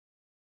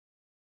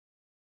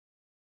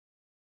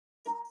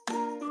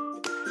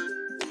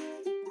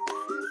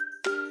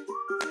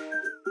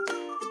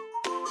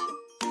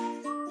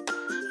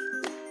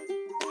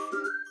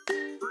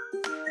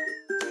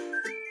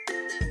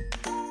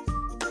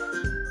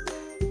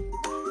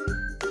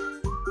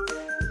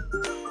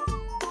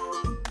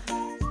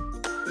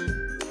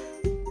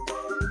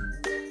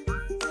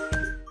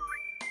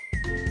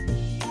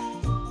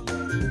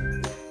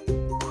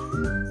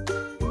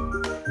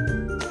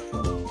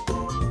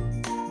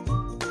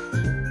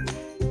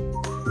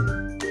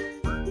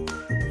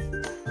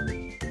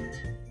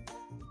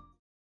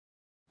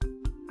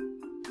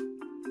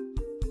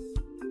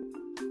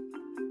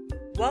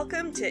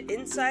Welcome to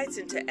Insights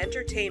into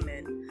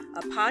Entertainment,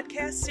 a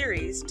podcast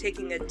series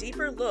taking a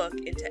deeper look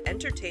into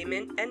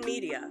entertainment and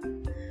media.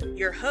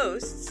 Your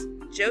hosts,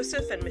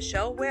 Joseph and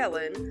Michelle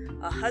Whalen,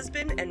 a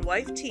husband and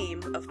wife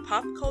team of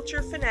pop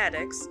culture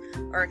fanatics,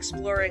 are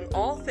exploring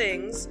all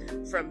things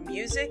from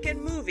music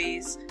and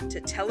movies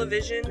to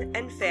television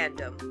and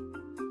fandom.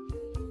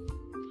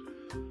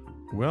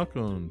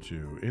 Welcome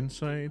to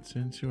Insights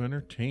into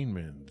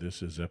Entertainment.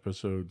 This is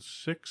episode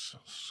 6,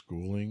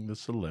 Schooling the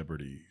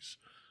Celebrities.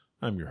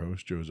 I'm your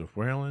host, Joseph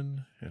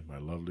Whalen, and my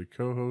lovely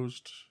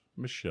co-host,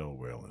 Michelle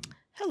Whalen.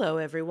 Hello,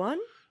 everyone.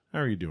 How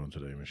are you doing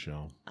today,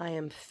 Michelle? I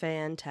am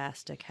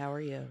fantastic. How are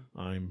you?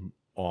 I'm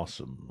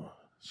awesome.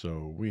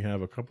 So we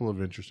have a couple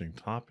of interesting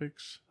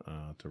topics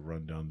to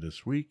run down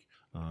this week.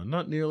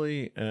 Not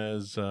nearly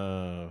as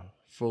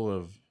full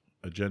of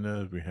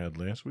agenda as we had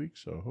last week,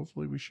 so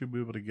hopefully we should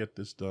be able to get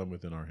this done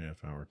within our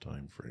half-hour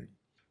time frame.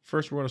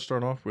 First, we're going to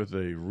start off with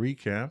a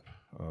recap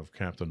of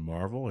Captain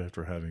Marvel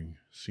after having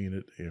seen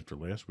it after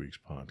last week's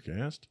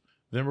podcast.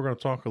 Then we're going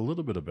to talk a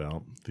little bit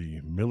about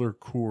the Miller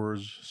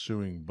Coors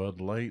suing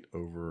Bud Light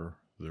over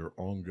their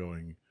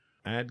ongoing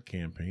ad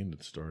campaign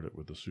that started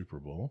with the Super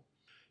Bowl.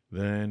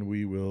 Then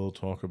we will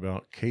talk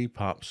about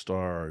K-pop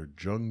star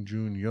Jung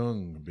Joon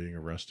Young being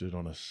arrested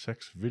on a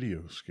sex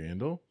video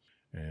scandal.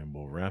 And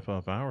we'll wrap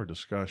up our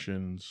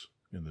discussions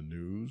in the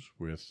news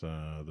with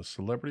the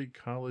celebrity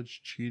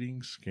college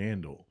cheating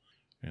scandal.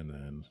 And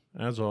then,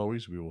 as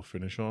always, we will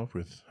finish off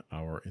with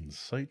our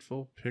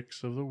insightful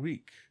picks of the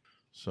week.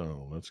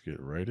 So let's get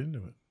right into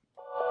it.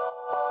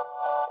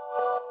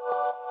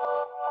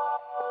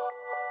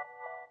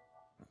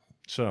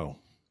 So,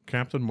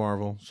 Captain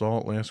Marvel, saw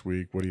it last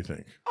week. What do you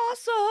think?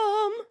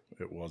 Awesome!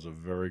 It was a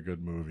very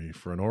good movie.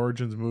 For an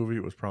Origins movie,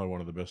 it was probably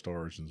one of the best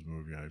Origins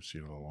movie I've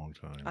seen in a long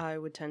time. I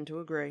would tend to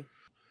agree.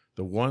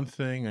 The one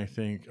thing I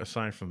think,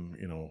 aside from,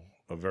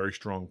 a very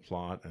strong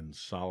plot and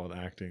solid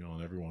acting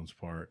on everyone's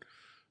part,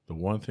 the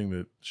one thing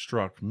that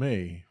struck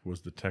me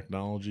was the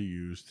technology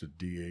used to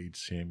de-age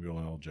Samuel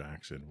L.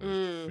 Jackson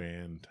was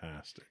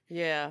fantastic.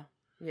 Yeah.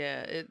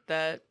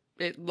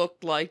 It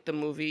looked like the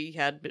movie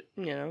had,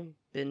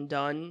 been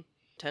done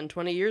 10,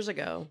 20 years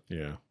ago.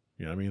 Yeah.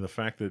 Yeah, I mean, the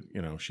fact that,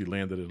 she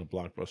landed in a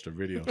blockbuster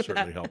video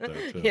certainly helped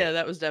that, too. Yeah,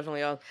 that was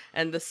definitely awesome.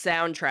 And the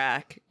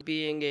soundtrack,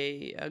 being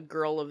a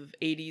girl of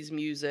 80s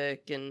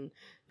music and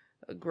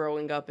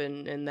growing up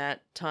in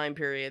that time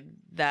period,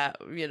 that,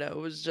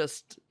 was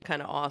just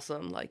kind of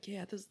awesome. Like,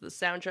 yeah, this is the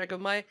soundtrack of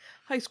my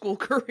high school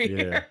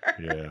career.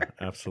 Yeah,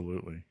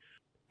 absolutely.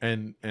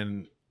 And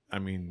I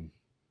mean,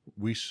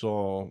 we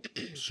saw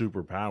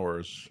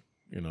superpowers,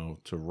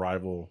 to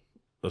rival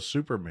a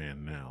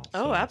Superman now.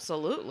 So. Oh,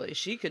 absolutely.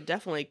 She could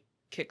definitely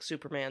kick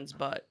Superman's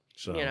butt,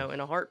 in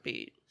a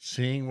heartbeat.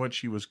 Seeing what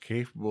she was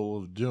capable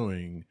of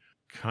doing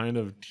kind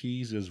of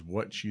teases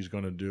what she's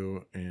going to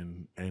do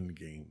in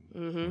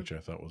Endgame, which I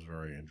thought was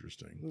very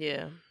interesting.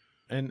 Yeah.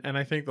 And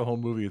I think the whole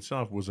movie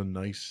itself was a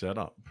nice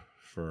setup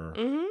for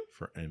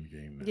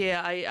Endgame. Now.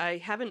 Yeah, I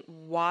haven't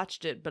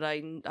watched it, but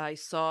I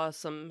saw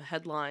some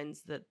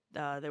headlines that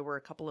there were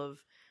a couple of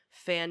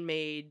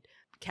fan-made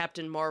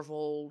Captain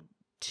Marvel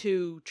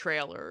 2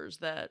 trailers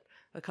that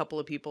a couple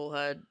of people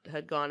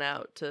had gone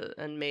out to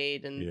and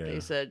made, and they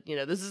said,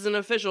 this isn't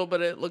official,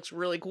 but it looks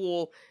really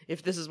cool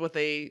if this is what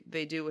they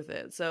do with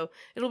it. So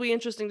it'll be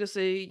interesting to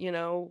see,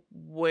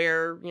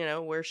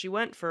 where she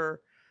went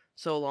for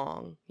so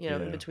long,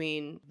 in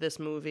between this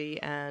movie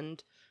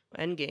and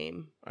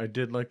Endgame. I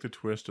did like the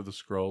twist of the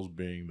Skrulls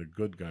being the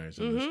good guys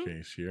in this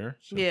case here.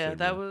 Yeah,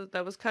 that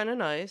was kind of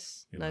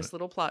nice. Nice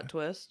little plot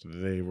twist.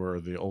 They were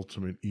the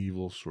ultimate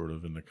evil sort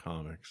of in the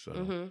comics.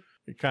 So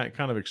you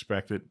kind of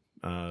expected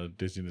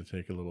Disney to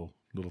take a little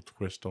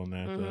twist on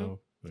that, though.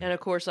 And of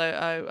course,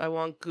 I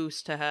want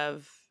Goose to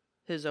have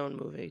his own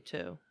movie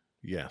too.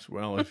 Yes,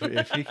 well,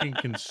 if he can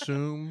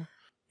consume,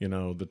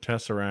 the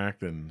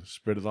Tesseract and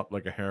spit it up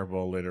like a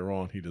hairball later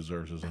on, he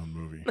deserves his own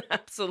movie.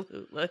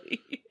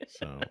 Absolutely.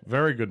 So,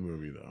 very good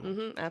movie,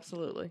 though.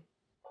 Absolutely.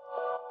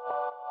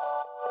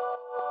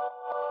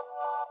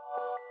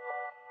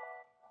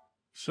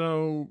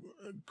 So,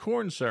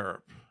 corn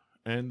syrup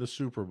and the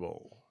Super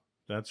Bowl.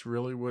 That's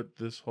really what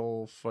this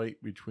whole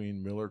fight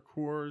between Miller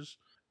Coors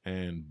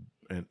and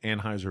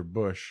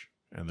Anheuser-Busch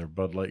and their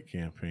Bud Light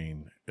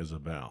campaign is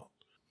about.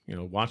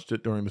 Watched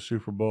it during the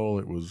Super Bowl.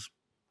 It was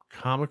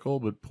comical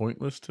but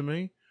pointless to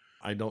me.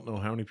 I don't know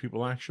how many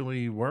people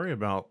actually worry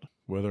about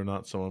whether or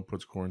not someone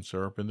puts corn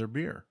syrup in their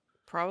beer.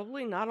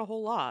 Probably not a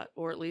whole lot,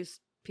 or at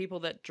least people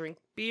that drink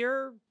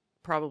beer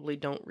probably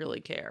don't really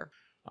care.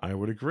 I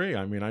would agree.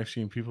 I mean, I've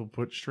seen people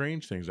put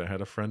strange things. I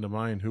had a friend of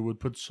mine who would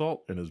put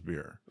salt in his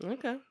beer.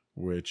 Okay.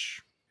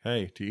 Which,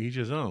 hey, to each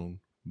his own.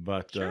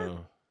 But,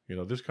 sure.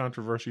 This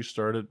controversy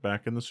started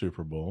back in the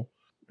Super Bowl,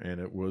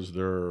 and it was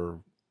their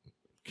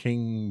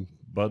King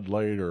Bud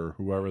Light or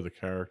whoever the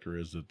character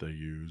is that they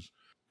use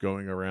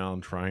going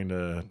around trying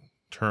to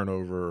turn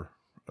over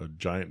a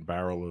giant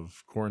barrel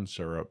of corn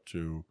syrup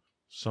to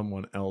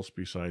someone else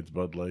besides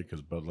Bud Light,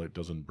 because Bud Light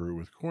doesn't brew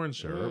with corn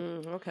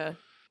syrup. Okay.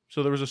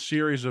 So there was a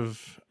series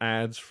of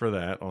ads for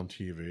that on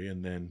TV,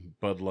 and then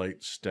Bud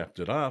Light stepped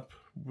it up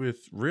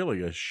with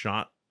really a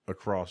shot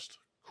across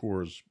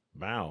Coors'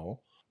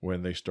 bow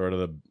when they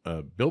started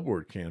a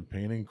billboard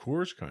campaign in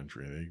Coors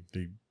country.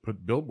 They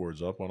put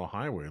billboards up on a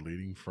highway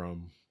leading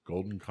from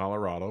Golden,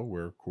 Colorado,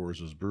 where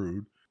Coors is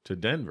brewed, to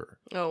Denver.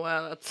 Oh,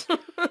 wow. That's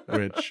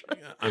Which,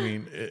 I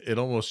mean, it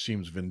almost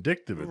seems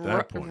vindictive at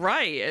that point.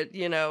 Right.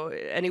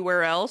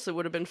 Anywhere else it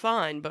would have been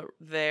fine, but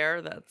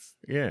there, that's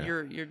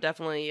you're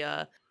definitely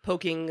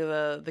poking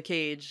the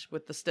cage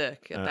with the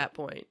stick at that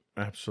point.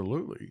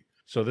 Absolutely.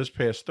 So this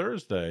past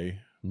Thursday,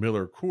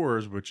 Miller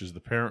Coors, which is the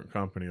parent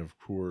company of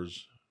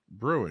Coors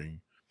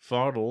Brewing,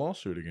 filed a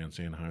lawsuit against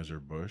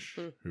Anheuser-Busch,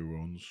 who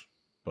owns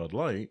Bud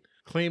Light,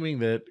 claiming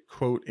that,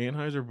 quote,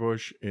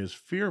 Anheuser-Busch is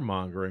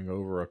fear-mongering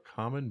over a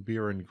common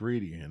beer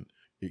ingredient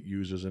it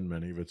uses in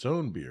many of its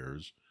own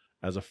beers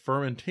as a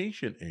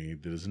fermentation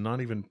aid that is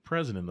not even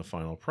present in the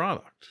final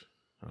product.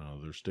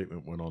 Their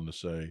statement went on to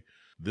say,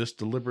 this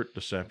deliberate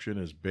deception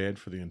is bad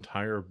for the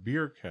entire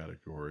beer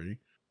category,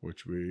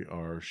 which we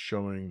are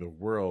showing the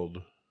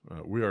world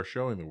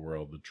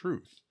the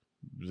truth.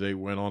 They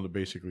went on to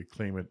basically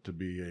claim it to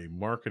be a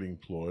marketing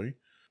ploy,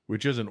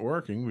 which isn't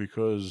working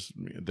because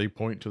they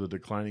point to the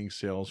declining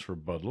sales for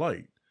Bud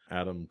Light.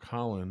 Adam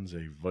Collins,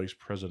 a vice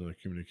president of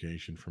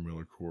communication for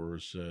Miller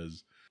Coors,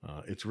 says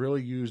it's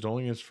really used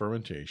only as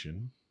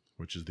fermentation,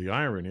 which is the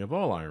irony of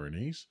all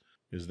ironies,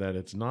 is that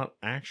it's not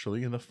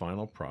actually in the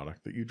final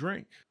product that you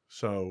drink.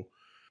 So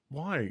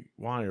why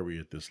are we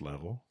at this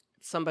level?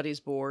 Somebody's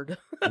bored.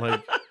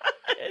 Like,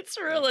 it's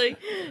really,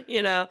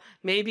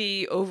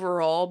 maybe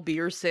overall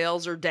beer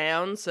sales are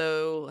down.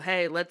 So,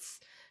 hey, let's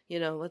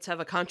have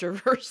a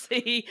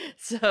controversy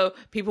so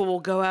people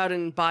will go out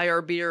and buy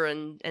our beer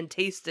and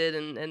taste it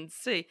and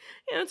see.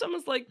 It's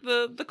almost like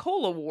the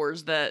cola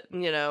wars that,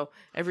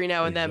 every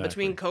now and then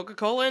between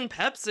Coca-Cola and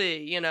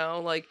Pepsi,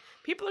 like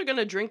people are going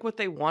to drink what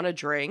they want to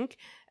drink.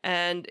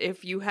 And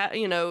if you have,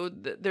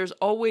 there's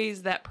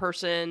always that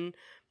person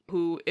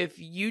who, if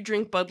you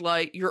drink Bud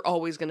Light, you're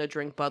always going to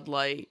drink Bud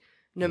Light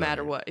no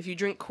matter what. If you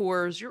drink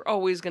Coors, you're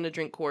always going to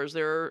drink Coors.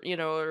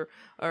 There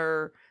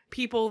are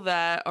people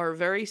that are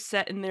very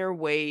set in their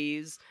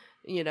ways,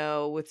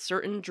 with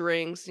certain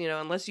drinks,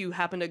 unless you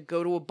happen to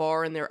go to a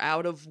bar and they're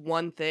out of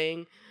one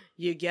thing,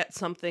 you get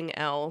something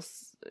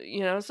else,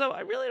 so I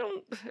really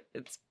don't,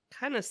 it's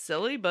kind of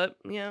silly, but,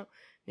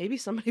 maybe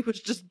somebody was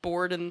just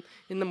bored in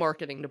the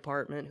marketing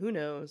department. Who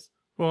knows?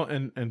 Well,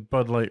 and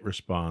Bud Light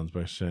responds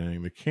by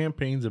saying the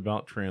campaign's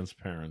about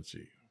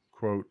transparency.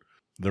 Quote,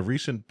 the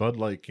recent Bud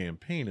Light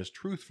campaign is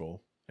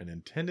truthful and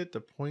intended to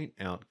point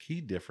out key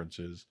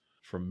differences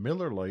from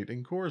Miller Lite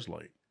and Coors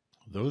Light.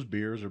 Those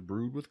beers are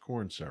brewed with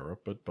corn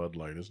syrup, but Bud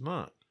Light is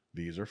not.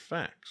 These are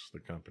facts, the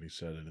company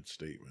said in its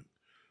statement.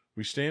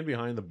 We stand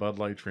behind the Bud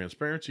Light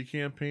transparency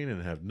campaign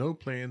and have no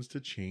plans to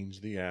change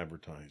the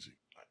advertising.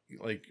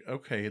 Like,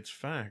 okay, it's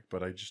fact,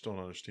 but I just don't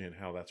understand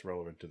how that's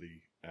relevant to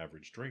the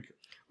average drinker.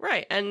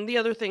 Right. And the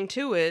other thing,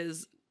 too,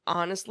 is,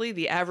 honestly,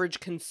 the average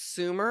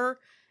consumer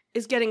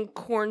is getting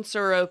corn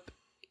syrup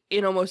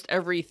in almost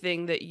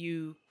everything that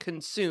you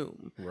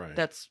consume. Right.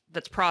 That's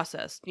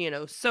processed,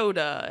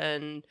 soda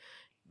and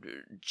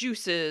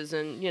juices,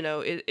 and,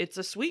 it's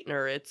a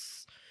sweetener.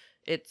 It's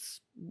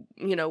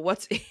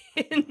what's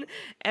in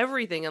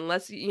everything,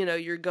 unless,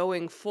 you're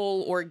going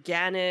full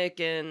organic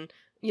and,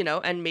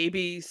 and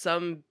maybe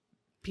some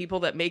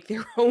people that make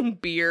their own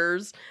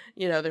beers,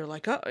 they're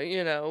like,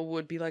 oh,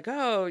 would be like,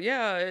 oh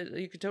yeah,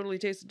 you could totally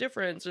taste the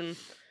difference. And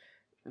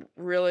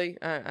really,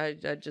 I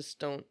just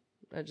don't.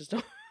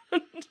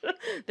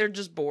 They're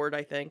just bored,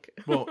 I think.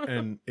 Well,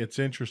 and it's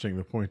interesting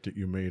the point that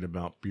you made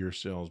about beer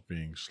sales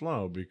being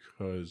slow,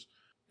 because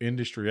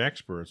industry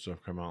experts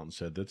have come out and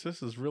said that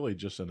this is really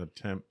just an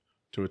attempt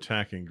to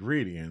attack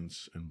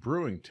ingredients and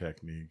brewing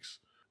techniques,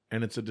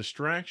 and it's a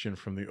distraction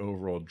from the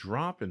overall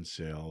drop in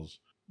sales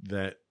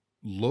that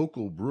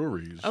local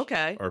breweries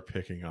are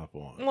picking up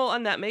on. Well,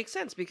 and that makes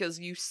sense because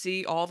you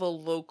see all the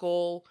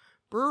local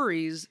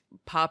breweries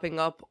popping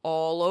up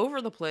all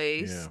over the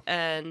place. Yeah.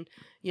 And,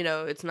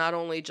 it's not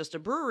only just a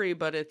brewery,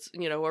 but it's,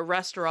 a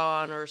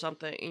restaurant or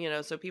something,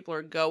 so people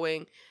are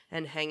going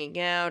and hanging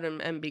out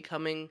and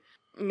becoming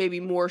maybe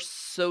more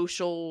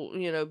social,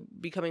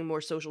 becoming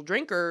more social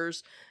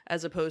drinkers,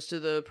 as opposed to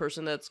the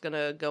person that's going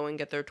to go and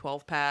get their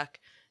 12-pack,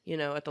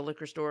 at the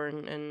liquor store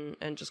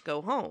and just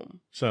go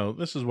home. So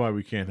this is why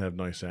we can't have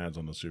nice ads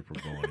on the Super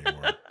Bowl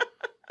anymore.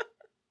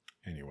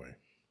 Anyway,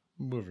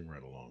 moving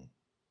right along.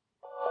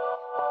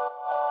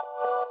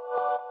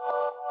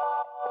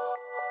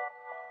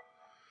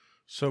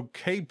 So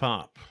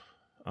K-pop,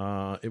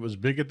 it was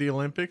big at the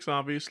Olympics,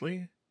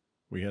 obviously.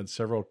 We had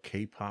several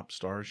K-pop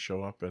stars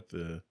show up at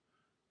the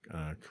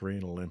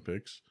Korean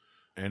Olympics,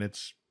 and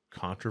it's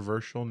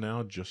controversial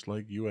now, just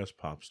like U.S.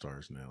 pop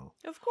stars now.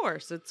 Of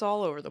course, it's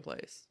all over the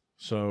place.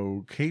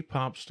 So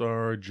K-pop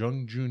star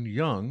Jung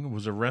Jun-young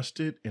was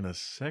arrested in a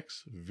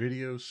sex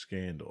video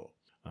scandal.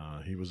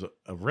 He was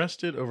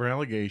arrested over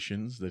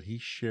allegations that he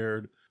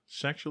shared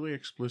sexually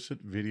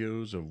explicit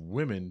videos of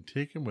women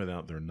taken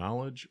without their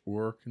knowledge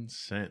or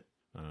consent.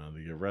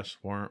 The arrest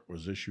warrant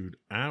was issued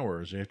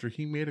hours after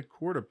he made a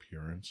court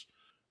appearance,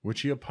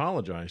 which he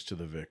apologized to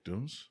the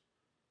victims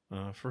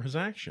for his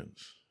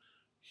actions.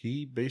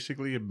 He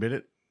basically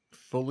admitted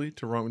fully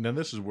to wrong. Now,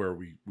 this is where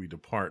we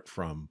depart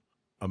from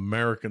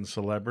American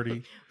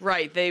celebrity.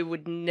 Right. They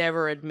would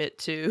never admit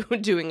to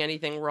doing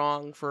anything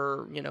wrong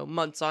for,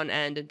 months on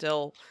end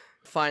until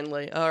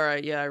finally, all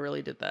right, yeah, I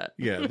really did that.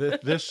 Yeah,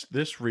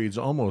 this reads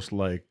almost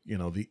like,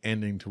 the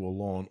ending to a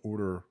Law and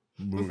Order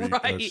movie,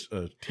 Right.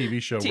 a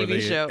TV show where TV they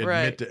show, admit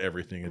right. to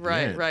everything at the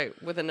end.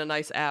 Right. Within a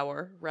nice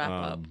hour, wrap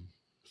up.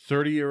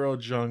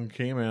 30-year-old Jung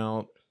came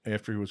out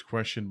after he was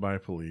questioned by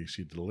police.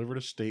 He delivered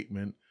a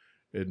statement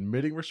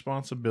admitting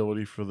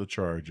responsibility for the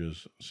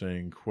charges,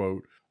 saying,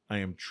 quote, "I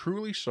am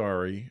truly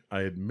sorry.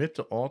 I admit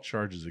to all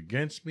charges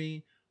against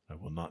me. I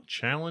will not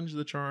challenge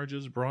the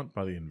charges brought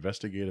by the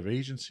investigative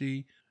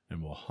agency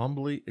and will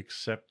humbly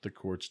accept the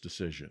court's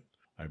decision.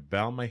 I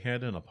bow my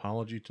head in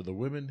apology to the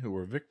women who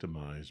were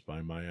victimized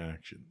by my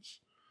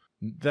actions."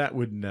 That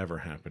would never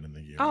happen in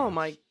the U.S. Oh,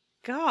 my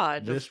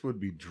God. This would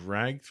be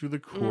dragged through the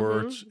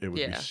courts. It would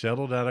be Yeah.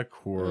 settled out of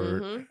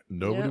court.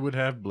 Nobody Yep. would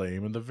have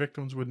blame, and the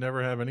victims would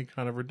never have any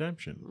kind of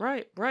redemption.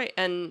 Right.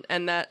 And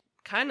that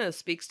kind of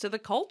speaks to the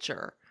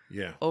culture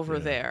Yeah. over yeah.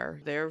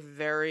 there. They're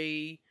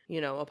very,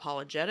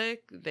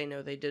 apologetic. They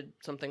know they did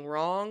something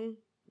wrong.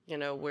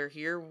 We're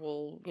here,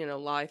 we'll,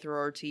 lie through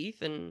our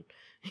teeth and,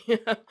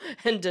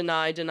 and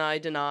deny,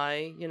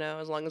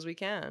 as long as we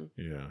can.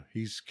 Yeah.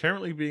 He's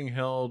currently being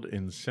held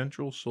in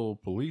Central Seoul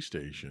Police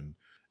Station,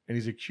 and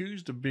he's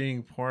accused of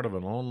being part of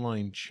an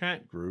online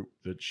chat group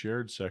that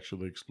shared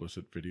sexually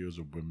explicit videos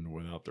of women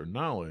without their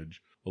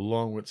knowledge,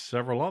 along with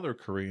several other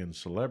Korean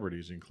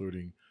celebrities,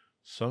 including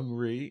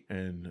Seungri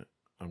and,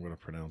 I'm going to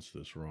pronounce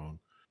this wrong,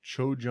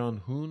 Cho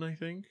Jun-hoon, I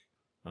think.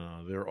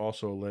 They're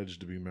also alleged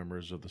to be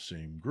members of the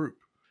same group.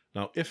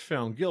 Now, if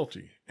found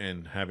guilty,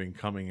 and having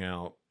coming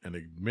out and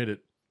admitted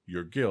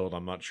your guilt,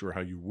 I'm not sure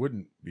how you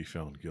wouldn't be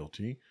found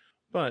guilty,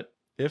 but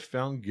if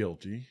found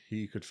guilty,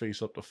 he could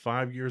face up to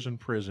 5 years in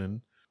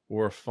prison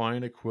or a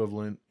fine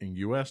equivalent in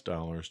U.S.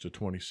 dollars to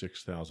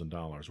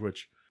 $26,000,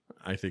 which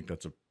I think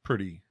that's a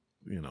pretty,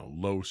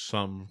 low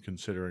sum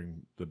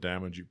considering the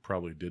damage you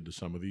probably did to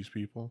some of these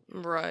people.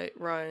 Right.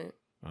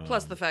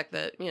 Plus the fact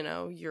that,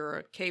 you're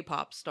a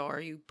K-pop star,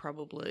 you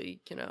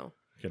probably,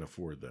 can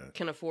afford that.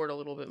 can afford a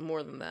little bit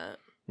more than that.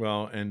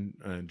 Well, and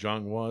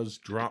Jung was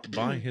dropped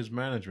by his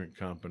management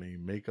company,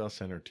 Make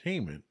Us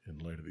Entertainment, in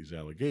light of these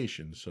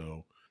allegations.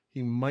 So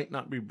he might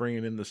not be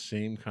bringing in the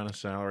same kind of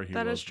salary he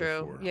That was is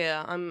true. before.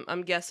 Yeah,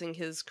 I'm guessing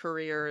his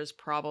career is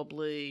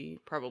probably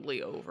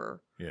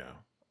over. Yeah.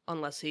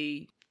 Unless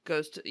he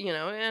goes to,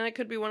 and it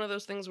could be one of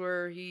those things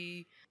where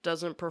he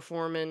doesn't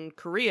perform in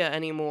Korea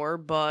anymore,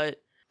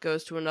 but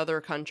goes to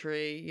another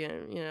country,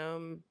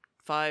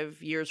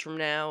 5 years from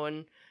now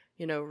and,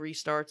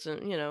 restarts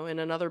in, in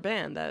another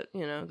band. That,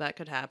 that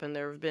could happen.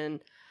 There have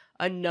been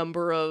a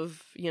number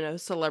of,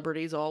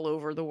 celebrities all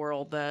over the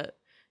world that,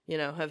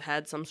 have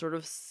had some sort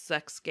of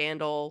sex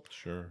scandal.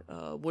 Sure.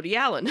 Woody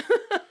Allen,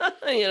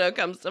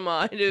 comes to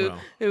mind,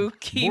 who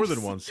keeps more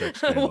than one sex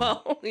scandal.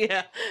 Well,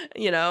 yeah,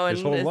 and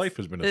his whole life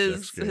has been a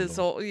sex scandal. His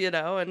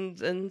whole,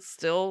 and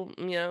still,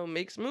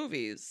 makes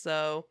movies.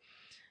 So,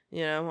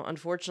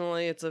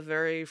 unfortunately, it's a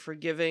very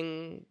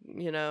forgiving,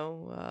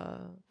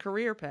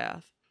 career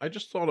path. I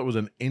just thought it was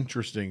an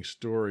interesting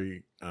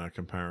story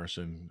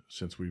comparison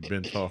since we've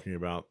been talking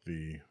about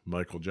the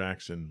Michael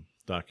Jackson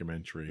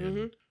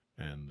documentary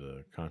and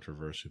the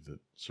controversy that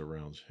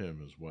surrounds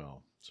him as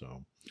well.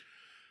 So,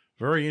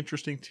 very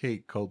interesting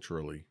take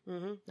culturally.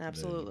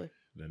 Absolutely.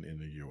 Than in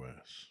the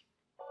U.S.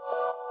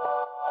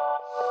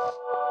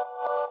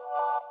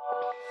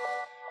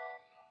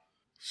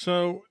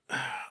 So,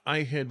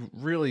 I had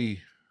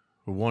really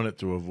wanted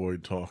to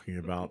avoid talking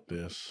about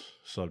this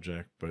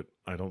subject, but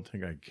I don't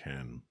think I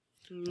can.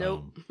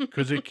 Nope.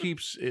 Because it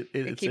keeps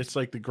it's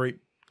like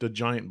the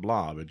giant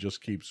blob. It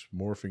just keeps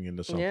morphing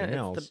into something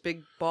else. It's the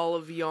big ball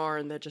of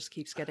yarn that just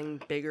keeps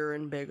getting bigger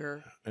and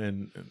bigger.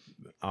 And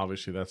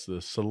obviously, that's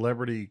the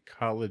celebrity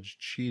college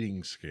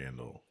cheating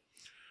scandal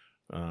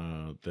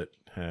that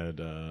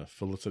had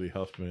Felicity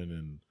Huffman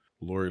and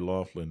Lori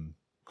Loughlin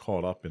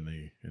caught up in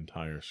the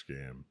entire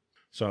scam.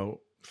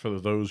 So, for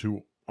those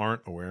who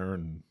aren't aware,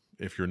 and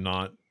if you're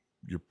not,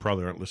 you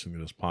probably aren't listening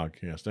to this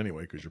podcast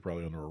anyway, because you're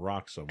probably under a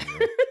rock somewhere.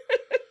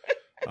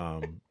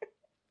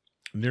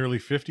 Nearly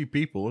 50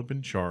 people have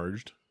been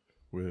charged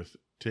with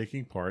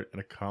taking part in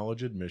a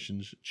college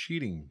admissions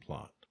cheating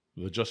plot.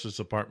 The Justice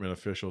Department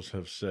officials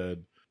have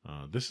said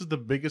this is the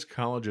biggest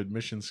college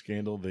admissions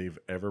scandal they've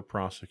ever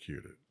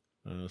prosecuted.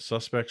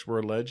 Suspects were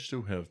alleged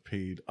to have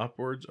paid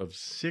upwards of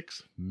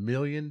 $6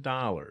 million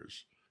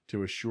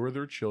to assure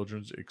their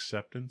children's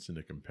acceptance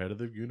into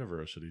competitive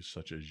universities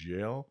such as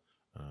Yale,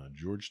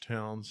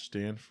 Georgetown,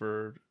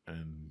 Stanford,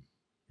 and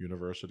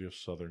University of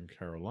Southern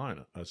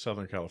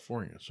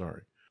California.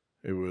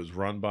 It was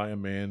run by a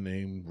man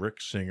named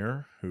Rick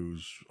Singer,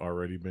 who's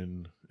already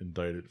been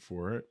indicted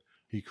for it.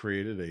 he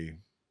created a,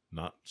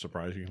 not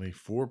surprisingly,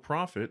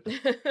 for-profit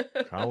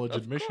college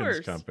Of admissions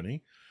course.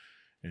 company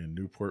in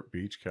Newport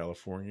Beach,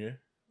 California,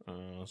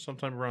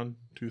 sometime around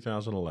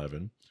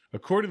 2011.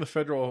 According to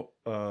federal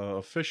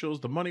officials,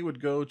 the money would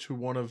go to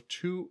one of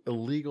two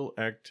illegal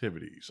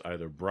activities,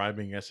 either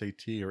bribing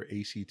SAT or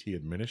ACT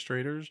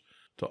administrators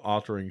to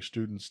altering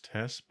students'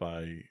 tests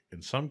by,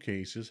 in some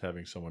cases,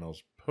 having someone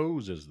else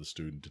pose as the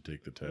student to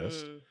take the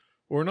test,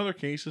 or in other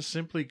cases,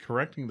 simply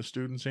correcting the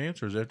students'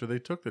 answers after they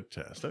took the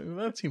test. I mean,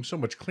 that seems so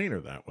much cleaner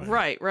that way.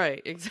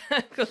 Right,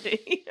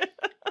 exactly.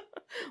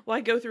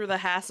 Why go through the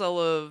hassle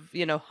of,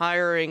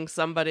 hiring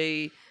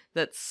somebody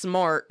that's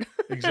smart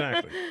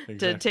Exactly.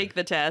 to take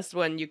the test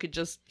when you could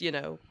just,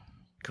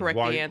 correct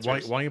the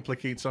answers? Why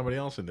implicate somebody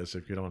else in this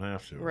if you don't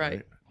have to?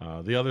 Right.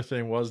 The other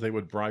thing was they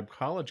would bribe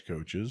college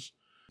coaches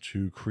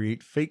to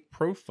create fake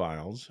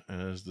profiles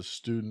as the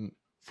student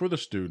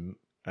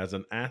as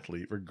an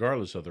athlete,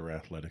 regardless of their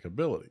athletic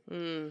ability.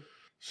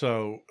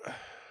 So,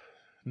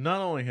 not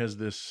only has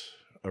this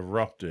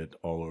erupted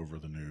all over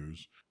the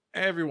news,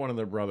 every one of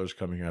their brothers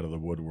coming out of the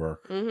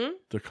woodwork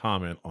to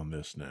comment on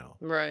this now.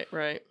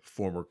 Right.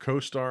 Former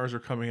co-stars are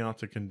coming out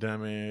to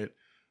condemn it.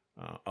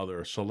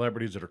 Other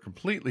celebrities that are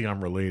completely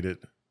unrelated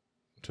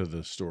to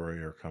the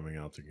story are coming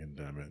out to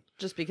condemn it.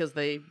 Just because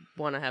they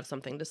want to have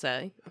something to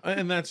say.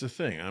 And that's the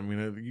thing. I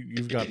mean,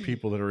 you've got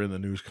people that are in the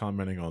news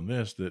commenting on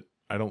this that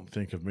I don't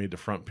think have made the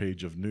front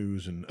page of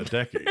news in a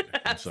decade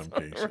in some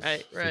cases.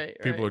 Right.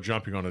 People are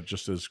jumping on it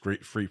just as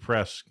great free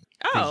press.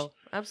 Oh,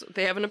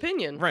 absolutely. They have an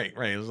opinion. Right.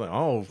 It's like,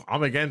 oh,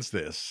 I'm against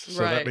this.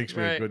 So that makes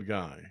me a good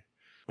guy.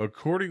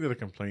 According to the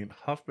complaint,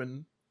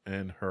 Huffman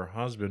and her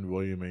husband,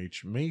 William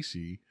H.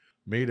 Macy,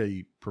 made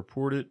a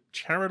purported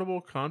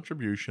charitable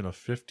contribution of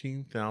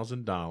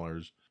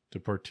 $15,000 to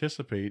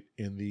participate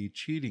in the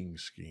cheating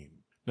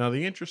scheme. Now,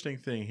 the interesting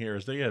thing here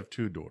is they have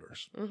two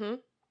daughters.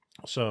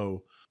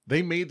 So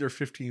they made their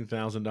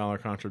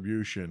 $15,000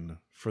 contribution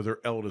for their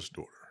eldest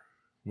daughter.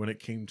 When it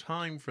came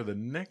time for the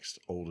next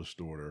oldest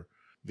daughter,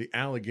 the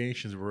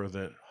allegations were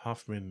that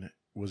Huffman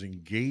was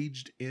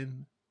engaged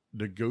in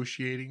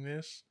negotiating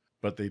this,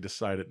 but they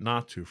decided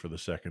not to for the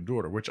second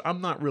daughter, which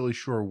I'm not really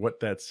sure what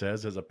that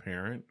says as a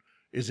parent.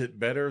 Is it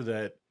better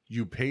that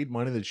you paid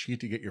money to cheat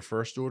to get your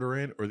first daughter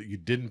in, or that you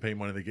didn't pay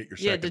money to get your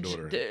second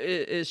daughter in?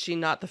 Is she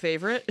not the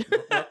favorite?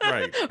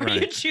 Right. Are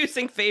you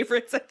choosing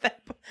favorites at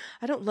that point?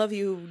 I don't love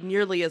you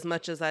nearly as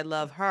much as I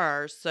love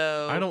her,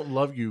 so I don't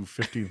love you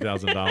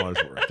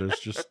 $15,000 worth. There's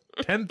just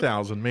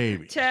 $10,000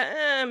 maybe.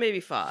 Maybe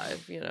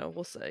 5.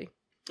 We'll see.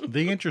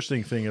 The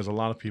interesting thing is a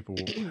lot of people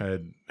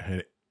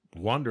had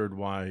wondered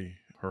why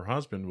her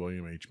husband,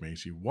 William H.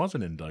 Macy,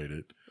 wasn't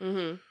indicted.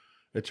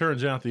 It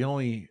turns out the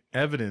only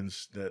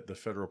evidence that the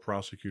federal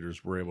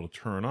prosecutors were able to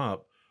turn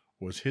up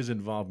was his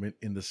involvement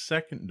in the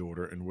second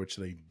daughter, in which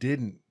they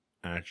didn't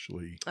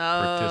actually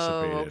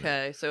participate in.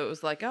 Okay. So it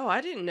was like, oh,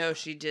 I didn't know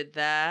she did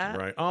that.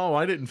 Right. Oh,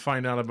 I didn't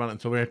find out about it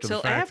until after the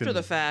fact. After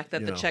the fact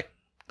that the check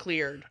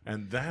cleared.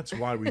 And that's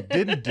why we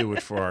didn't do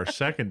it for our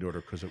second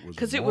daughter, because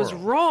it was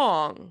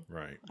wrong.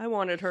 Right. I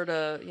wanted her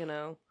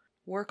to,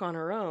 work on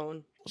her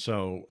own.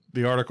 So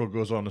the article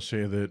goes on to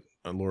say that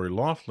Lori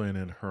Loughlin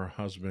and her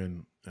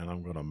husband, and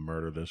I'm going to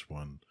murder this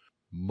one,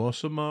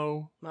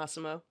 Massimo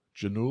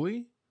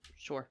Giannulli?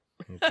 Sure.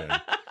 Okay.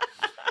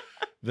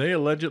 They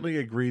allegedly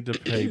agreed to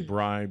pay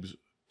bribes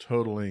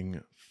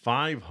totaling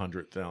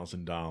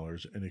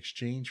 $500,000 in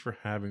exchange for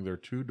having their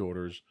two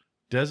daughters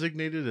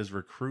designated as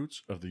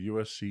recruits of the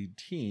USC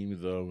team,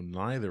 though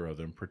neither of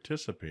them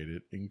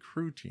participated in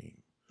crew team.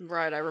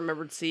 Right. I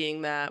remembered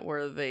seeing that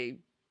where they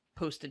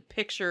posted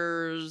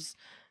pictures,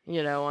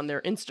 on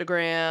their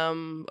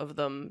Instagram of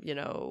them,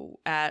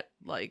 at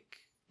like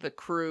the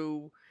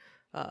crew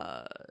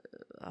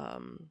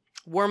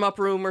warm-up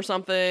room or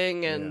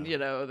something, and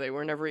they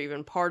were never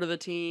even part of the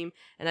team.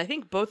 And I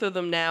think both of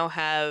them now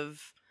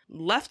have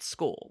left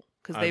school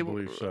because I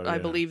believe so, I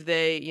believe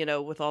they,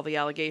 with all the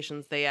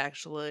allegations, they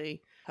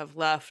actually have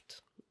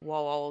left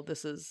while all of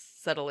this is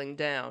settling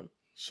down.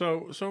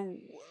 So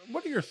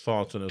what are your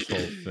thoughts on this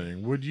whole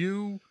thing? Would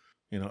you,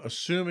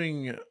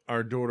 assuming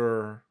our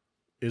daughter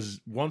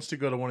wants to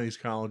go to one of these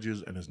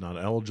colleges and is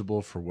not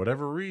eligible for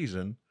whatever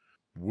reason,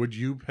 would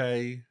you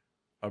pay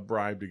a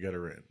bribe to get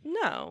her in?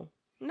 No.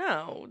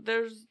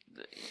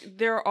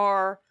 There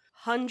are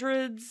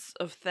hundreds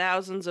of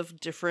thousands of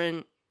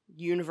different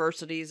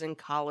universities and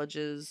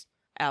colleges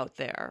out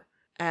there.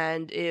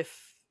 And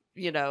if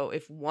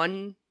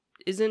one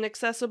isn't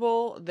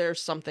accessible,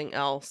 there's something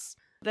else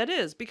that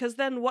is. Because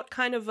then what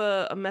kind of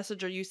a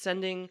message are you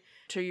sending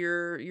to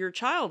your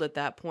child at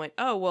that point?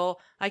 Oh,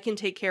 well, I can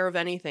take care of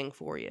anything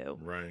for you.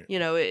 Right.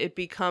 It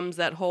becomes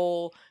that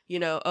whole,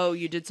 oh,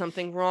 you did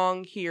something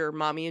wrong. Here,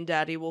 mommy and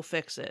daddy will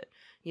fix it.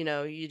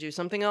 You do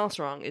something else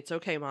wrong. It's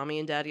okay. Mommy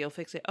and daddy will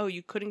fix it. Oh,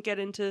 you couldn't get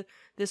into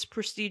this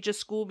prestigious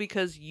school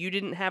because you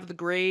didn't have the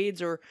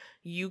grades or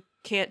you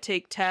can't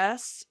take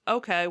tests.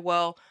 Okay,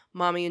 well,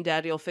 mommy and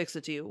daddy will fix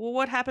it to you. Well,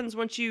 what happens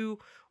once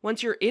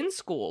you're in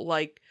school?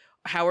 Like,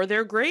 how are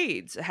their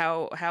grades?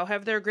 How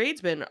have their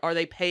grades been? Are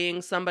they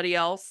paying somebody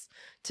else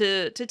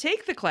to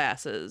take the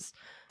classes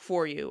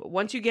for you?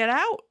 Once you get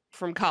out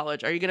from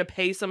college, are you going to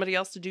pay somebody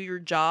else to do your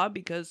job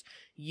because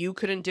you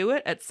couldn't do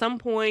it? At some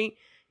point,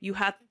 you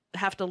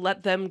have to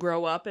let them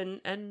grow up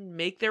and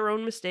make their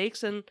own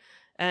mistakes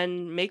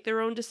and make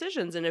their own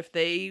decisions. And if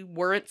they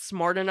weren't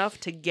smart enough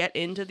to get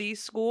into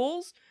these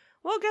schools,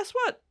 well, guess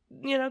what?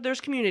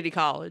 There's community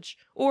college.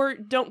 Or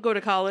don't go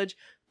to college,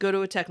 go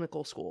to a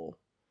technical school.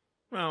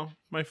 Well,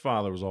 my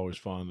father was always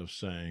fond of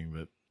saying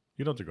that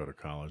you don't have to go to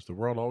college. The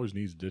world always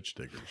needs ditch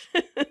diggers.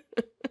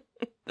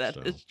 That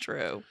is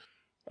true.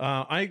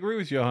 I agree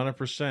with you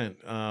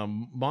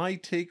 100%. My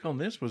take on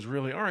this was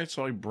really, all right,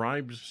 so I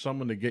bribed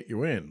someone to get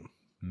you in.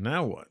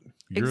 Now what?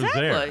 You're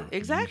there.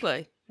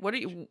 Exactly. What are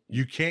you?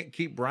 You can't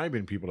keep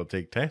bribing people to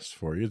take tests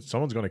for you.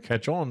 Someone's going to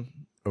catch on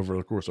over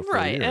the course of 4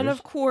 years. Right. And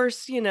of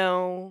course,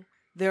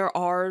 there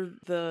are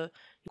the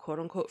quote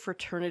unquote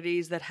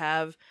fraternities that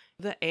have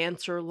the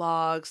answer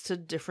logs to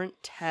different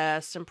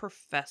tests and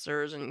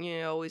professors. And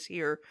you always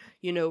hear,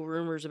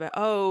 rumors about,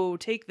 oh,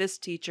 take this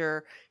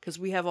teacher because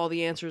we have all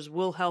the answers.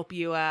 We'll help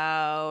you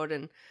out.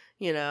 And,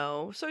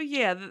 so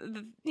yeah,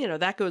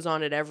 that goes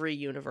on at every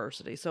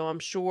university. So I'm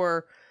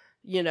sure,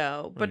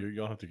 but well,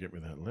 you'll have to get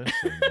me that list.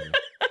 And,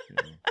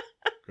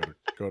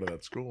 go to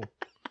that school.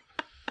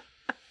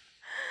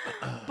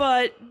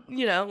 But,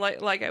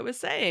 like I was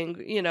saying,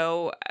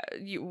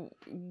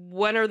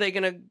 when are they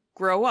going to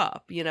grow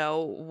up?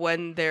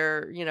 When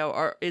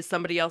they're, is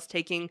somebody else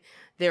taking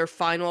their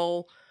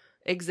final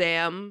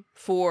exam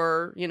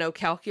for,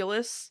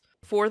 calculus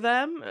for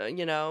them?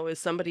 Is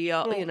somebody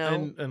else,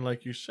 well, And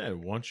like you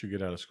said, once you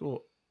get out of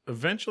school,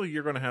 eventually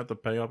you're going to have to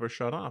pay up or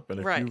shut up. And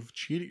if you've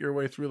cheated your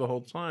way through the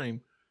whole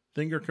time,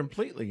 then you're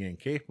completely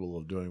incapable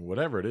of doing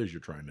whatever it is you're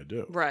trying to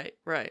do. Right.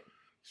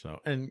 So,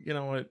 and you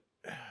know what?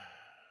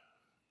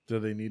 Do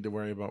they need to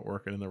worry about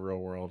working in the real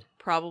world?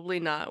 Probably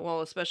not. Well,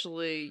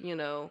 especially,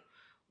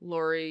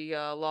 Lori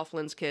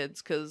Laughlin's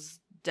kids, because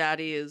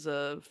daddy is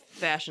a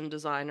fashion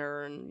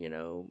designer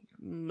and,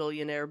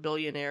 millionaire,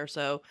 billionaire.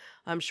 So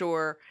I'm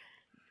sure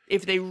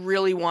if they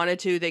really wanted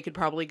to, they could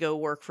probably go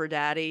work for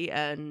daddy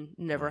and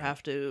never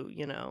have to,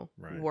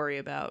 worry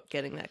about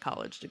getting that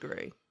college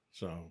degree.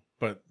 So,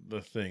 but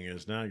the thing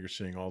is, now you're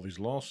seeing all these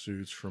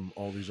lawsuits from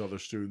all these other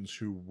students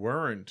who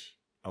weren't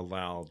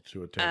allowed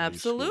to attend.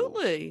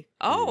 Absolutely.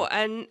 Oh,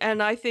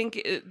 and I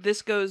think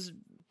this goes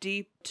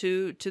deep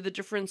to the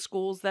different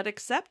schools that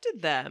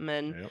accepted them,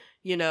 and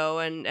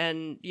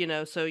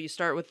so you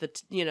start with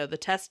the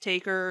test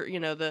taker,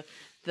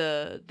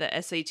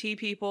 the SAT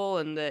people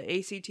and the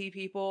ACT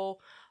people,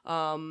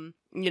 and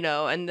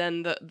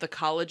then the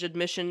college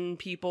admission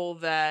people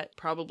that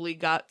probably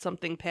got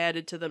something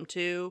padded to them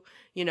too,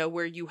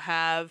 where you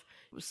have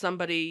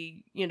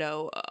somebody,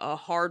 a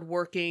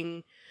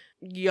hardworking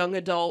young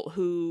adult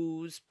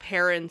whose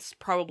parents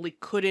probably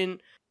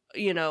couldn't,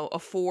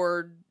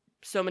 afford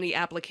so many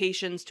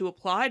applications to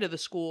apply to the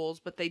schools,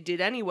 but they did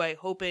anyway,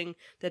 hoping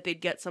that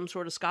they'd get some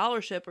sort of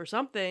scholarship or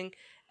something.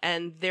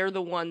 And they're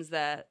the ones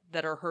that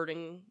are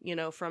hurting,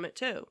 from it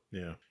too.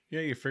 Yeah. Yeah,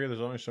 you figure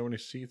there's only so many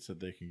seats that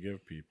they can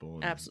give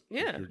people. Absolutely.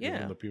 Yeah, you're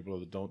giving the people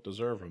that don't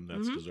deserve them,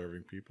 that's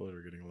deserving people that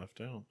are getting left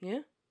out.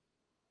 Yeah.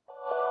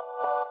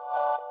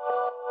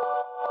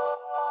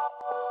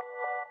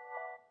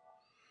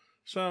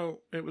 So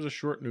it was a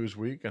short news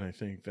week, and I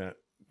think that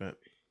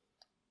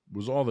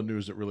was all the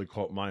news that really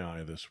caught my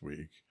eye this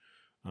week.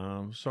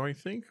 So I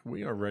think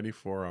we are ready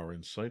for our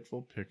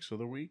insightful picks of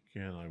the week,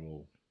 and I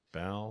will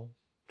bow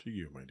to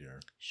you, my dear.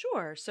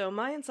 Sure. So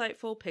my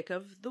insightful pick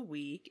of the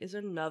week is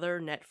another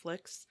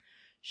Netflix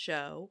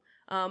show.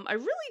 I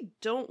really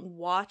don't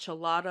watch a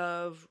lot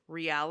of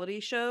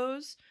reality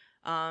shows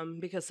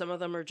because some of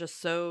them are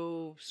just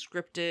so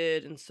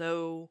scripted and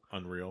so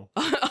unreal.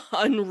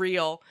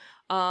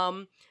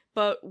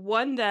 But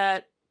one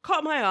that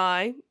caught my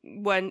eye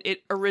when it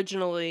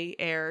originally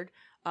aired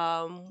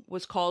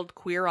was called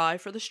Queer Eye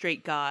for the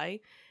Straight Guy.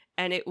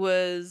 And it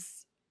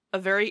was a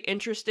very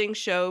interesting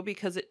show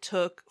because it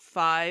took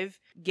 5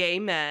 gay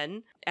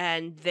men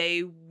and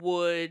they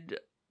would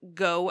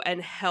go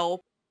and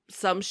help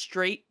some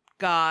straight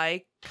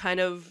guy kind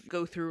of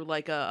go through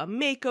like a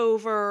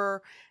makeover.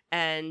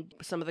 And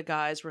some of the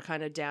guys were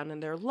kind of down in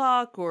their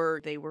luck,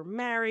 or they were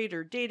married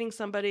or dating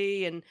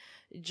somebody and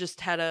just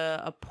had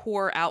a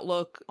poor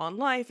outlook on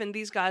life. And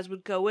these guys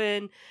would go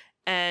in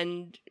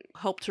and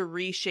help to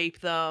reshape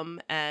them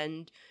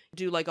and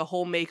do like a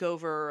whole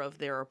makeover of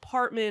their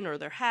apartment or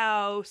their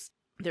house.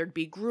 There'd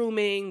be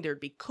grooming, there'd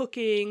be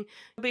cooking,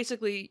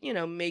 basically,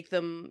 make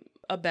them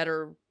a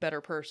better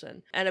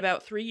person. And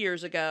about 3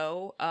 years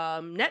ago,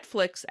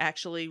 Netflix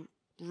actually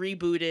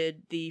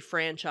rebooted the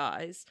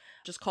franchise,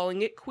 just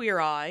calling it Queer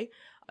Eye,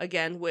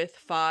 again with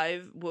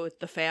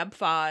the Fab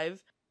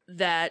Five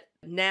that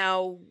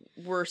now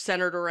were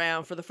centered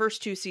around, for the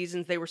first 2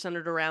 seasons, they were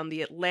centered around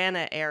the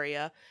Atlanta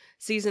area.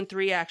 Season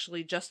 3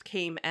 actually just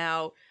came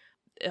out.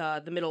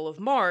 the middle of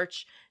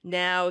March.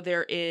 Now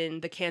they're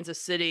in the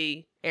Kansas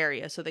City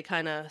area, so they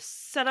kind of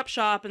set up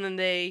shop, and then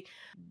they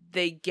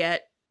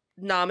get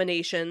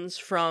nominations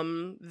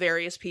from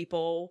various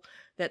people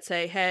that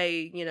say,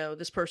 hey,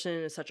 this person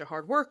is such a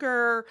hard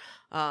worker,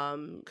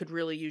 could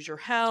really use your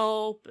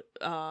help,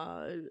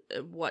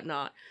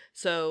 whatnot.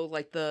 So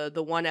like the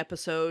one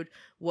episode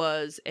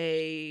was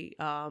a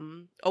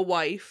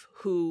wife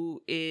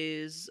who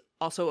is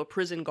also a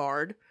prison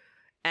guard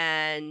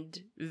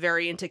and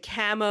very into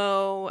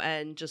camo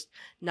and just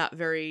not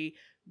very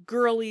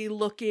girly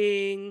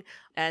looking,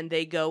 and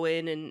they go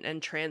in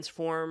and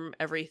transform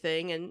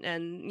everything,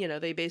 and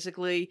they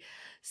basically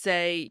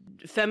say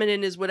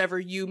feminine is whatever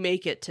you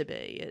make it to be.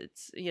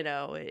 It's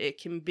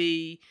it can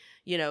be,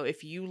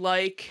 if you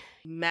like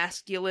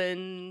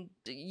masculine,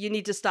 you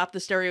need to stop the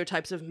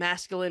stereotypes of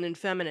masculine and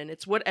feminine.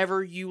 It's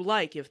whatever you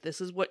like. If this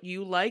is what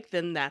you like,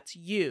 then that's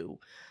you.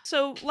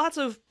 So lots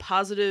of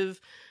positive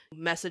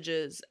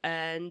messages,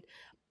 and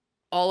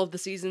all of the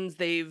seasons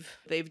they've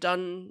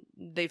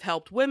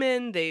helped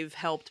women, they've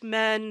helped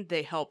men,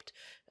 they helped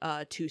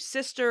two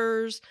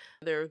sisters.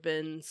 There have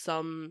been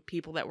some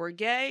people that were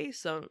gay,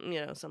 some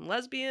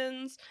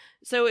lesbians.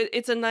 So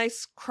it's a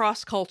nice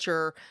cross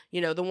culture.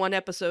 The one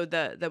episode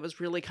that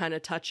was really kind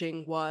of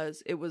touching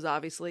was, it was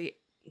obviously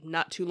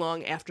not too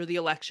long after the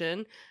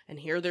election, and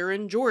here they're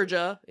in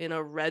Georgia, in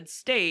a red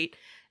state,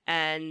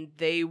 and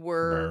they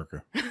were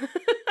America.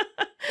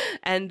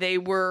 and they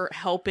were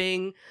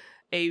helping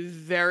a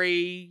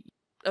very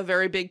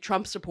big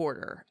Trump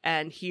supporter.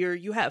 And here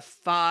you have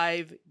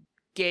 5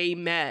 gay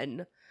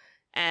men,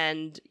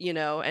 and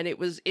and it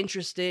was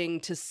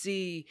interesting to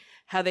see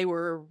how they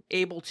were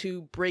able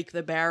to break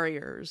the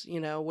barriers,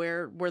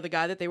 where the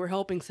guy that they were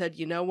helping said,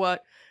 you know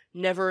what,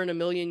 never in a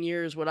million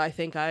years would I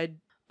think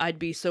I'd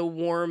be so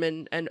warm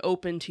and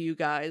open to you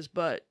guys,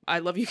 but I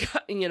love you guys,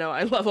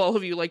 I love all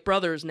of you like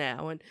brothers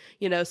now. And,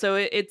 so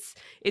it's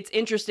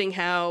interesting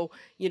how,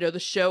 the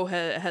show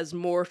has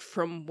morphed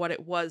from what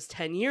it was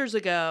 10 years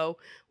ago,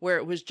 where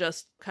it was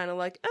just kind of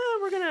like, oh,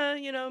 we're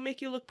going to,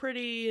 make you look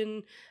pretty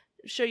and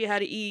show you how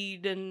to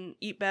eat and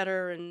eat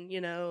better and,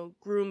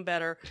 groom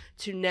better,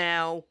 to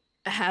now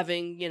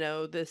having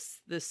this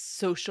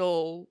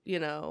social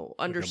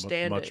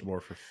understanding, like a much more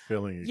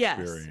fulfilling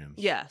experience.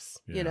 Yes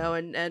Yeah.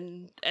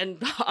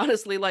 and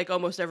honestly, like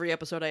almost every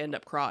episode I end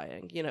up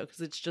crying,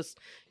 because it's just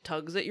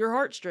tugs at your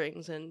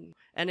heartstrings, and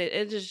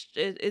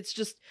it's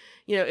just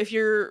if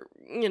you're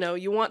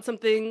you want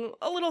something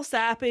a little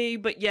sappy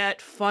but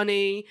yet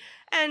funny,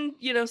 and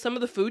some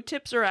of the food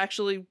tips are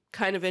actually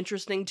kind of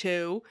interesting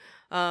too.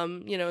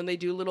 And they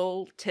do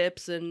little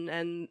tips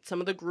and some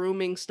of the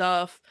grooming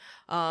stuff,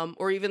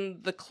 or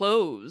even the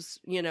clothes,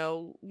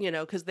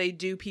 because they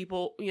do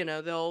people,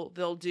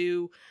 they'll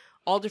do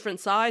all different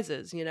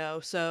sizes,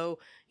 so,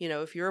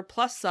 if you're a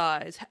plus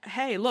size,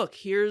 hey, look,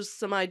 here's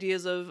some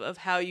ideas of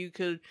how you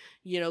could,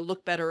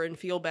 look better and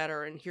feel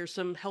better. And here's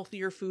some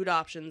healthier food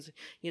options.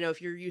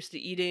 If you're used to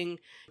eating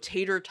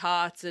tater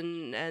tots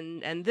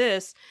and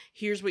this,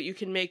 here's what you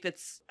can make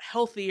that's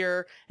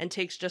healthier and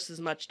takes just as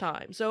much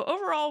time. So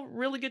overall,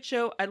 really good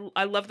show.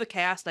 I love the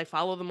cast. I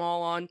follow them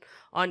all on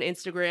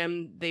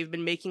Instagram. They've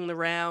been making the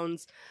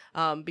rounds,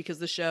 because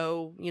the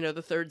show,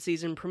 the 3rd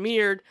season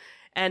premiered.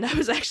 And I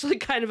was actually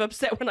kind of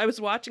upset when I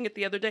was watching it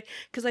the other day,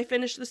 because I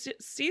finished the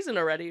season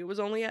already. It was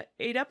only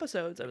 8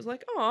 episodes. I was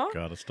like, "Aw."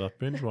 Gotta stop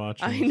binge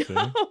watching. I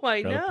know.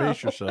 I know. Gotta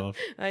pace yourself.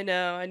 I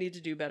know. I need to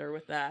do better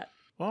with that.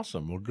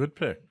 Awesome. Well, good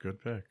pick.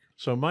 Good pick.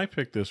 So my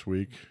pick this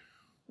week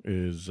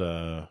is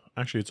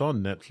actually, it's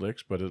on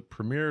Netflix, but it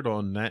premiered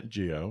on Nat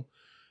Geo,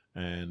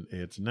 and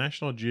it's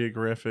National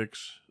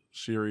Geographic's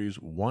series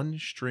One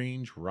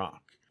Strange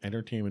Rock.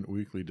 Entertainment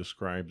Weekly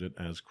described it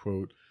as,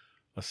 quote,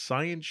 a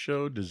science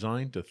show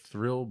designed to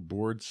thrill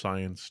bored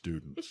science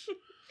students.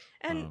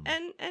 and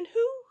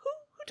who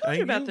told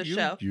you about this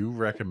show? You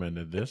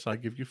recommended this. I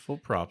give you full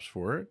props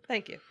for it.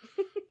 Thank you.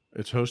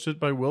 It's hosted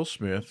by Will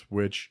Smith,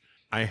 which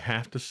I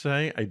have to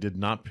say, I did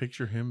not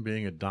picture him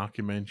being a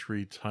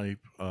documentary type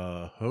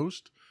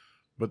host,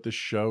 but the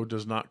show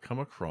does not come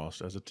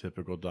across as a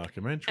typical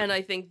documentary. And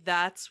I think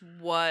that's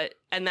why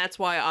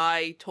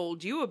I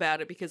told you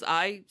about it, because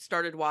I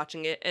started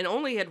watching it and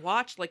only had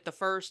watched like the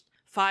first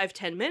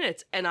 5-10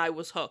 minutes, and I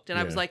was hooked. And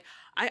I was like,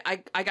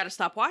 I got to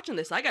stop watching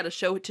this. I got to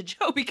show it to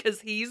Joe,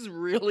 because he's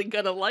really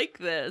going to like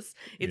this.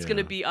 It's going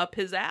to be up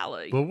his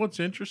alley. But what's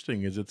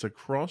interesting is it's a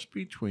cross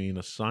between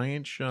a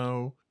science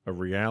show, a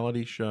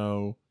reality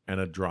show, and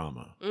a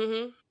drama.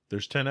 Mm-hmm.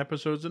 There's 10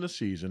 episodes in a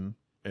season.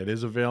 It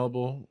is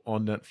available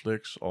on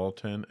Netflix, all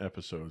 10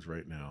 episodes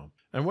right now.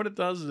 And what it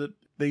does is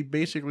they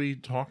basically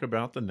talk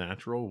about the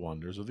natural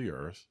wonders of the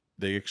Earth.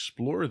 They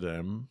explore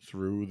them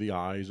through the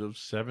eyes of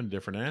 7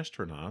 different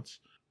astronauts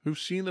who've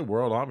seen the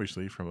world,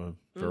 obviously, from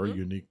a very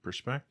unique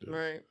perspective.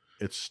 Right.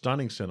 It's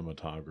stunning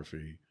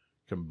cinematography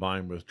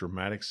combined with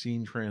dramatic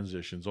scene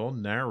transitions, all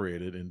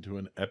narrated into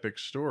an epic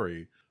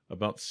story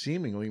about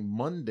seemingly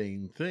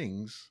mundane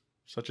things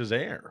such as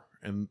air.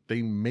 And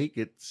they make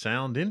it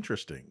sound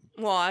interesting.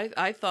 Well,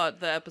 I thought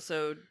the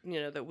episode,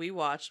 that we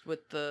watched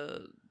with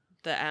the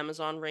the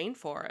Amazon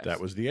rainforest.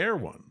 That was the air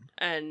one.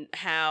 And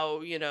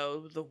how,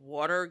 the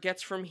water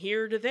gets from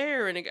here to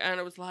there. And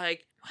it was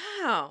like,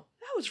 wow,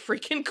 that was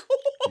freaking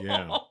cool.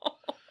 Yeah.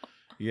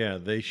 Yeah,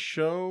 the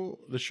show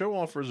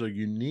offers a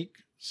unique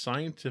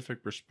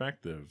scientific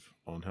perspective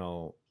on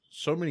how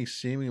so many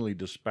seemingly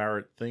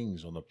disparate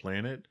things on the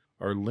planet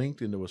are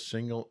linked into a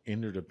single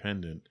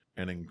interdependent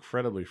and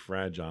incredibly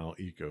fragile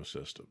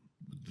ecosystem.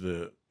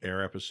 The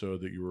air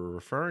episode that you were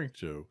referring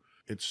to,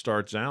 it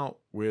starts out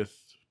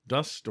with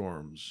dust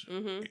storms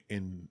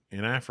in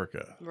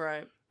Africa.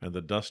 Right. And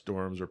the dust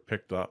storms are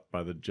picked up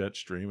by the jet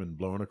stream and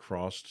blown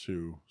across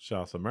to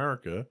South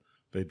America.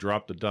 They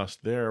drop the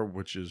dust there,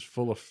 which is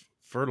full of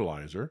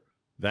fertilizer.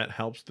 That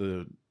helps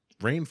the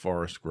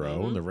rainforest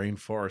grow, and the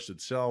rainforest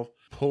itself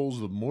pulls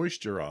the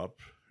moisture up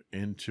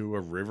into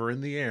a river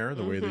in the air,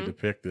 the way they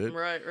depict it.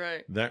 Right,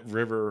 right. That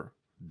river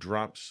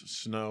drops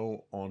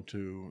snow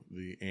onto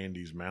the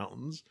Andes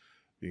Mountains.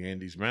 The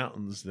Andes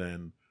Mountains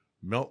then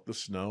melt the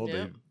snow. Yep.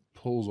 They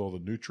pulls all the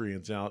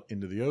nutrients out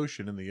into the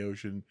ocean, and the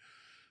ocean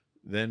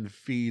then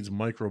feeds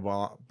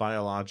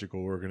microbiological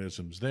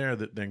organisms there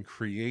that then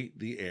create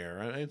the air.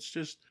 And it's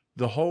just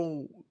the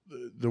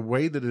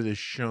way that it is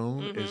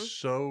shown is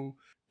so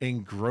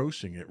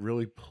engrossing. It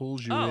really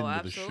pulls you into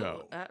absolutely. the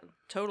show.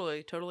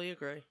 Totally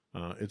agree.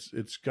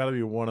 It's got to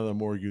be one of the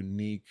more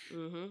unique.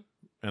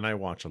 And I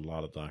watch a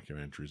lot of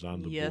documentaries.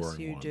 I'm the boring one. Yes,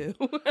 you do.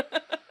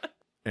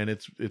 And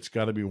it's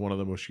got to be one of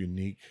the most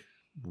unique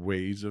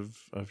ways of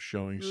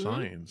showing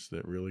science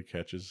that really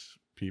catches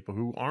people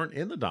who aren't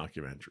in the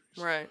documentaries.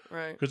 Right,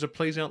 right. Because it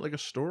plays out like a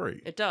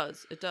story. It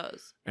does.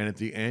 And at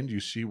the end, you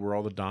see where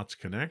all the dots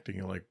connect, and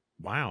you're like,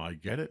 wow, I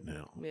get it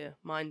now. Yeah,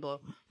 mind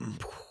blow.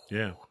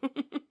 Yeah.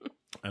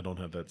 I don't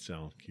have that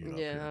sound keyed up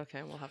here.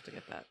 Okay, we'll have to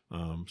get that.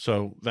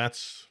 So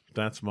that's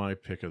my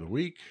pick of the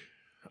week.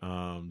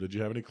 Did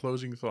you have any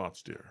closing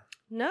thoughts, dear?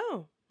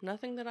 No,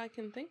 nothing that I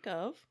can think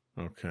of.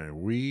 Okay,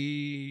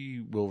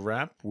 we will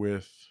wrap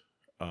with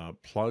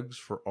plugs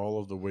for all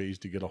of the ways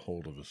to get a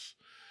hold of us.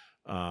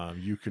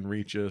 You can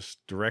reach us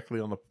directly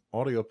on the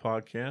audio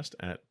podcast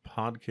at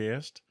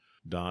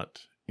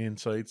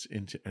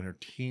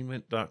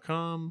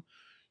podcast.insightsintoentertainment.com.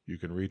 You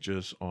can reach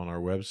us on our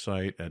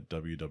website at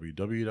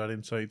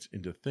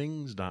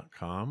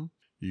www.insightsintothings.com.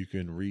 You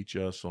can reach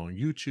us on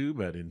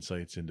YouTube at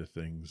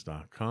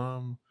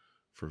insightsintothings.com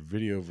for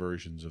video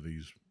versions of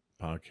these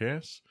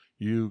podcasts.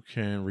 You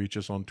can reach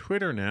us on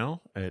Twitter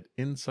now at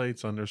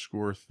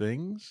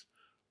insights_things,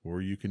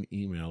 or you can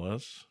email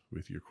us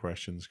with your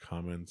questions,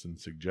 comments, and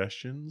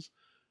suggestions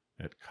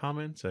at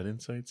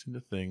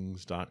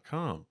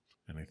comments@insightsintothings.com.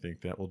 And I think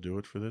that will do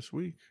it for this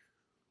week.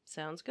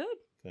 Sounds good.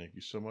 Thank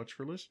you so much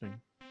for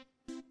listening.